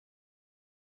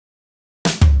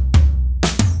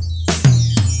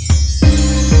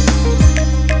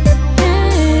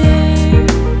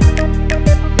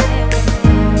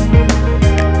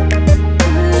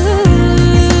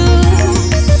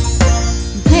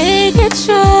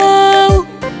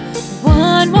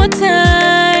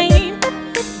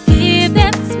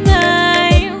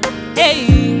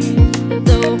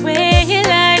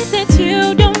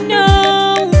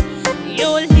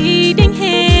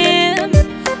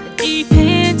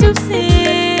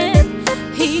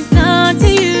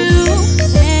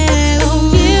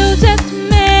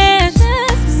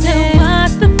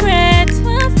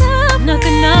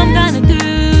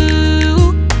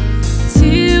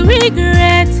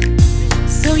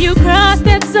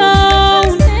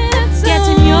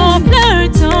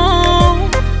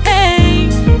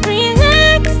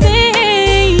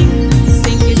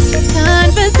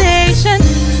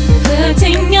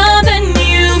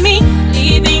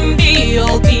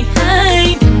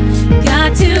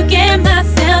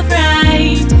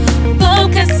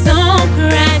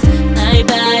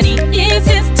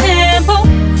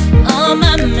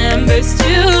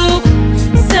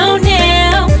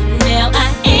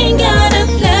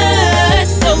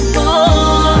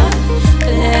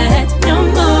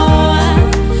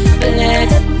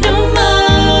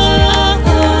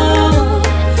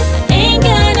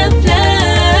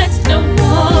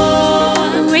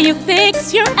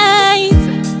fix your eyes,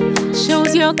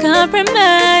 shows your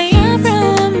compromise.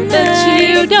 But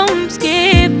you don't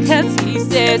skip, cause he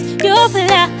says you'll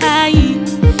fly.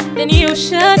 Then you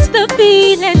shut the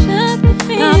feeling of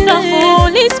the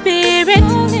Holy Spirit.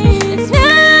 It's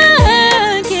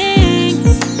again,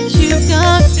 you've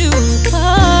gone too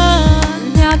far.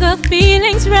 Now the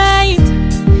feeling's right,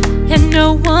 and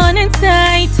no one in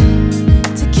sight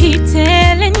to keep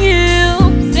telling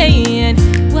you, saying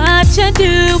what you're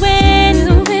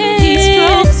doing. He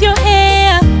strokes your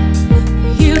hair,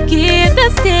 you give the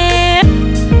stare.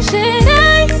 Should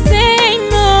I say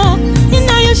more? You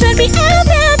know you should be out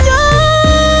there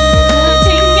door,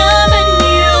 putting on the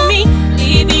new me,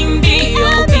 leaving the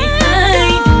old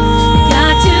behind.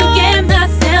 Got to get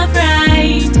myself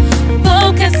right,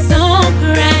 focus on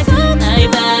Christ. My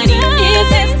body is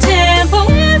His temple,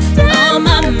 all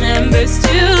my members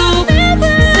too.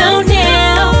 So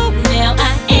now I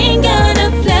ain't gonna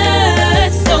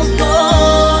flirt no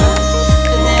more.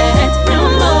 Flirt no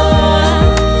more.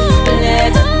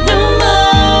 Flirt no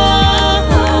more.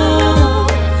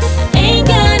 Ain't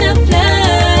gonna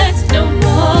flirt no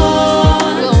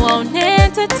more. Go on,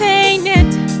 entertain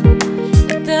it,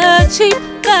 the cheap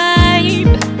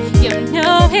vibe. You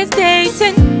know he's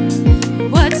dating.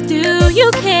 What do you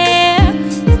care?